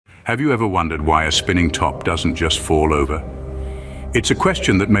Have you ever wondered why a spinning top doesn't just fall over? It's a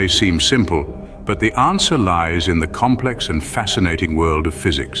question that may seem simple, but the answer lies in the complex and fascinating world of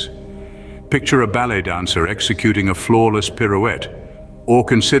physics. Picture a ballet dancer executing a flawless pirouette, or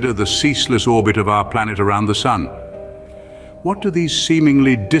consider the ceaseless orbit of our planet around the sun. What do these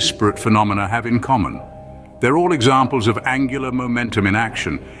seemingly disparate phenomena have in common? They're all examples of angular momentum in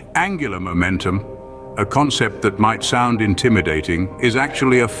action. Angular momentum, a concept that might sound intimidating, is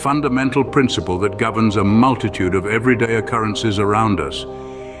actually a fundamental principle that governs a multitude of everyday occurrences around us.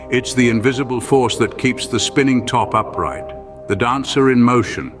 It's the invisible force that keeps the spinning top upright, the dancer in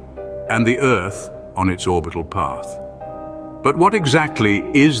motion, and the Earth on its orbital path. But what exactly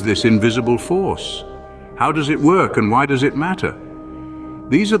is this invisible force? How does it work and why does it matter?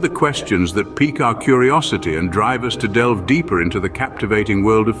 These are the questions that pique our curiosity and drive us to delve deeper into the captivating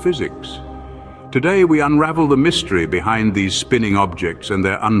world of physics. Today we unravel the mystery behind these spinning objects and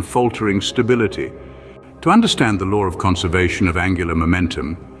their unfaltering stability. To understand the law of conservation of angular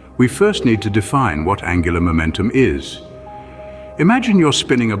momentum, we first need to define what angular momentum is. Imagine you're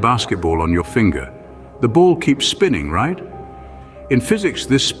spinning a basketball on your finger. The ball keeps spinning, right? In physics,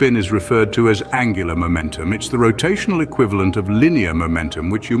 this spin is referred to as angular momentum. It's the rotational equivalent of linear momentum,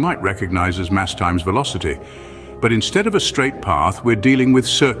 which you might recognize as mass times velocity. But instead of a straight path, we're dealing with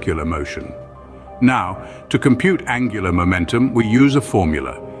circular motion. Now, to compute angular momentum, we use a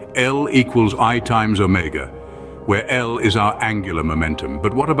formula, L equals I times omega, where L is our angular momentum.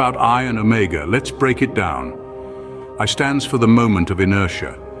 But what about I and omega? Let's break it down. I stands for the moment of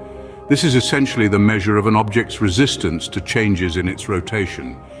inertia. This is essentially the measure of an object's resistance to changes in its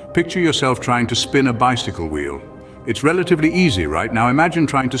rotation. Picture yourself trying to spin a bicycle wheel. It's relatively easy, right? Now imagine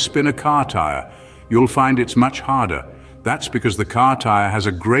trying to spin a car tire. You'll find it's much harder. That's because the car tire has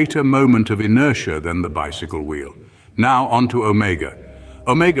a greater moment of inertia than the bicycle wheel. Now on to omega.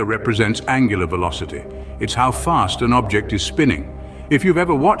 Omega represents angular velocity. It's how fast an object is spinning. If you've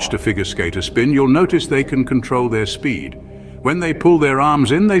ever watched a figure skater spin, you'll notice they can control their speed. When they pull their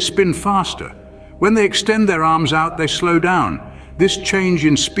arms in, they spin faster. When they extend their arms out, they slow down. This change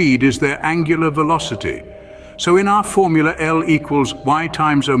in speed is their angular velocity. So in our formula L equals Y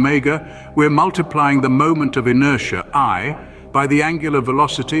times omega, we're multiplying the moment of inertia, I, by the angular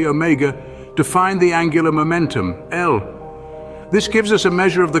velocity, omega, to find the angular momentum, L. This gives us a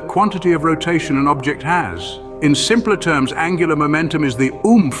measure of the quantity of rotation an object has. In simpler terms, angular momentum is the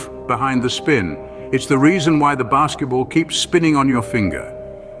oomph behind the spin. It's the reason why the basketball keeps spinning on your finger,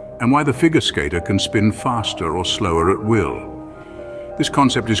 and why the figure skater can spin faster or slower at will. This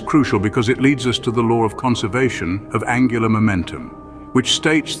concept is crucial because it leads us to the law of conservation of angular momentum, which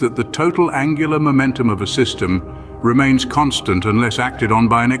states that the total angular momentum of a system remains constant unless acted on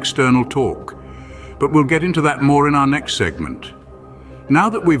by an external torque. But we'll get into that more in our next segment. Now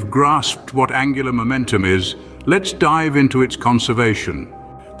that we've grasped what angular momentum is, let's dive into its conservation.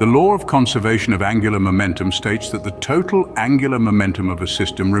 The law of conservation of angular momentum states that the total angular momentum of a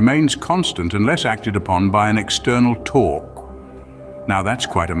system remains constant unless acted upon by an external torque. Now that's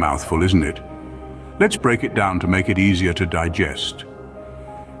quite a mouthful, isn't it? Let's break it down to make it easier to digest.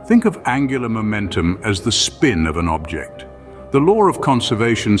 Think of angular momentum as the spin of an object. The law of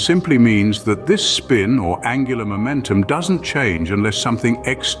conservation simply means that this spin or angular momentum doesn't change unless something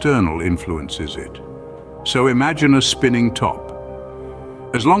external influences it. So imagine a spinning top.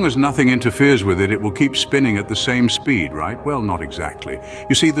 As long as nothing interferes with it, it will keep spinning at the same speed, right? Well, not exactly.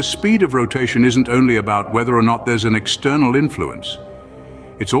 You see, the speed of rotation isn't only about whether or not there's an external influence.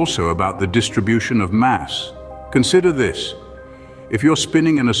 It's also about the distribution of mass. Consider this. If you're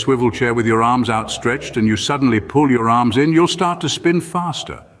spinning in a swivel chair with your arms outstretched and you suddenly pull your arms in, you'll start to spin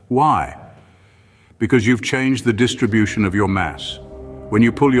faster. Why? Because you've changed the distribution of your mass. When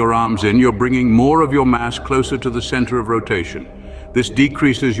you pull your arms in, you're bringing more of your mass closer to the center of rotation. This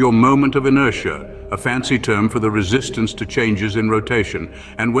decreases your moment of inertia, a fancy term for the resistance to changes in rotation.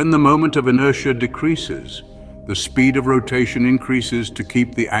 And when the moment of inertia decreases, the speed of rotation increases to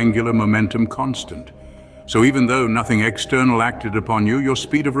keep the angular momentum constant. So even though nothing external acted upon you, your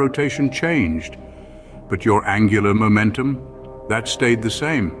speed of rotation changed. But your angular momentum, that stayed the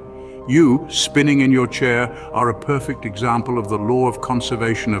same. You, spinning in your chair, are a perfect example of the law of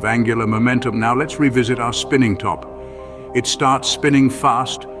conservation of angular momentum. Now let's revisit our spinning top. It starts spinning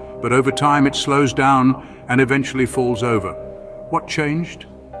fast, but over time it slows down and eventually falls over. What changed?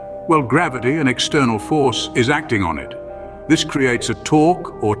 Well, gravity, an external force, is acting on it. This creates a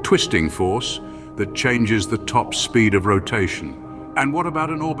torque or twisting force that changes the top speed of rotation. And what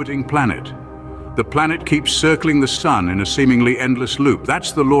about an orbiting planet? The planet keeps circling the sun in a seemingly endless loop.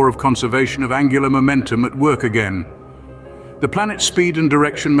 That's the law of conservation of angular momentum at work again. The planet's speed and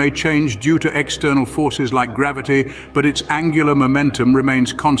direction may change due to external forces like gravity, but its angular momentum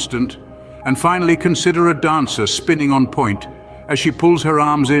remains constant. And finally, consider a dancer spinning on point. As she pulls her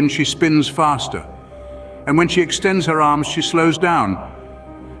arms in, she spins faster. And when she extends her arms, she slows down.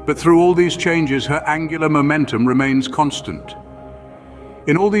 But through all these changes, her angular momentum remains constant.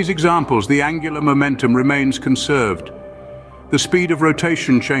 In all these examples, the angular momentum remains conserved. The speed of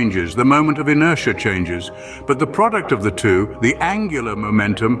rotation changes, the moment of inertia changes, but the product of the two, the angular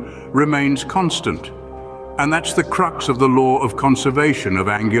momentum, remains constant. And that's the crux of the law of conservation of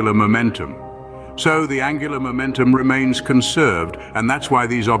angular momentum. So the angular momentum remains conserved, and that's why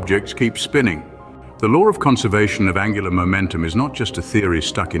these objects keep spinning. The law of conservation of angular momentum is not just a theory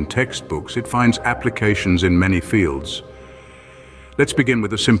stuck in textbooks, it finds applications in many fields. Let's begin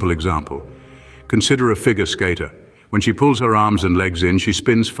with a simple example. Consider a figure skater. When she pulls her arms and legs in, she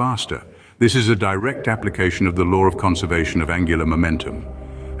spins faster. This is a direct application of the law of conservation of angular momentum.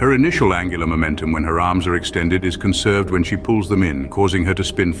 Her initial angular momentum when her arms are extended is conserved when she pulls them in, causing her to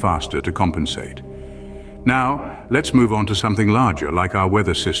spin faster to compensate. Now, let's move on to something larger, like our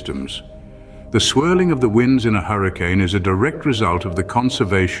weather systems. The swirling of the winds in a hurricane is a direct result of the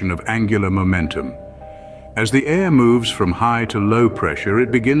conservation of angular momentum. As the air moves from high to low pressure,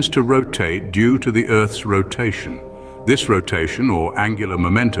 it begins to rotate due to the Earth's rotation. This rotation, or angular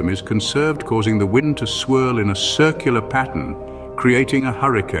momentum, is conserved, causing the wind to swirl in a circular pattern, creating a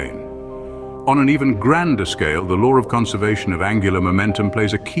hurricane. On an even grander scale, the law of conservation of angular momentum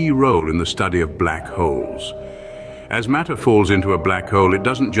plays a key role in the study of black holes. As matter falls into a black hole, it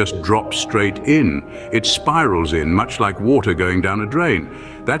doesn't just drop straight in, it spirals in, much like water going down a drain.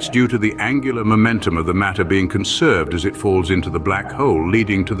 That's due to the angular momentum of the matter being conserved as it falls into the black hole,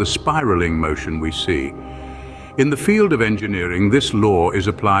 leading to the spiraling motion we see. In the field of engineering, this law is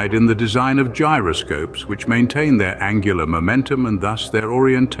applied in the design of gyroscopes, which maintain their angular momentum and thus their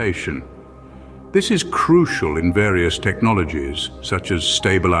orientation. This is crucial in various technologies, such as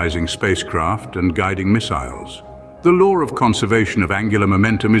stabilizing spacecraft and guiding missiles. The law of conservation of angular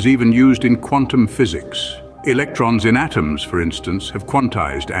momentum is even used in quantum physics. Electrons in atoms, for instance, have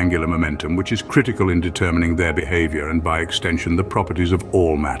quantized angular momentum, which is critical in determining their behavior and, by extension, the properties of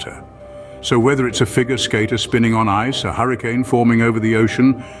all matter. So whether it's a figure skater spinning on ice, a hurricane forming over the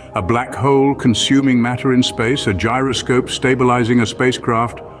ocean, a black hole consuming matter in space, a gyroscope stabilizing a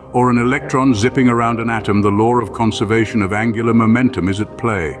spacecraft, or an electron zipping around an atom, the law of conservation of angular momentum is at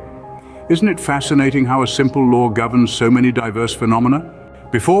play. Isn't it fascinating how a simple law governs so many diverse phenomena?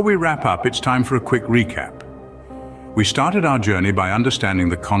 Before we wrap up, it's time for a quick recap. We started our journey by understanding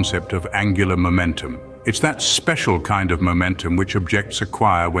the concept of angular momentum. It's that special kind of momentum which objects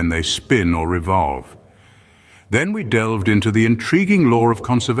acquire when they spin or revolve. Then we delved into the intriguing law of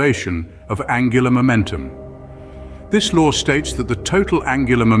conservation of angular momentum. This law states that the total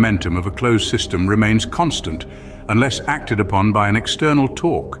angular momentum of a closed system remains constant unless acted upon by an external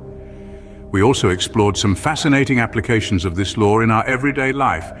torque. We also explored some fascinating applications of this law in our everyday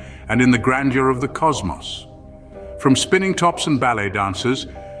life and in the grandeur of the cosmos. From spinning tops and ballet dancers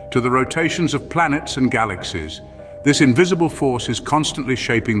to the rotations of planets and galaxies, this invisible force is constantly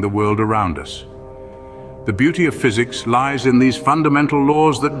shaping the world around us. The beauty of physics lies in these fundamental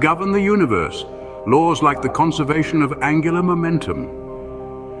laws that govern the universe, laws like the conservation of angular momentum.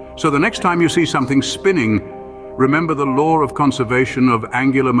 So the next time you see something spinning, remember the law of conservation of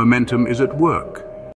angular momentum is at work.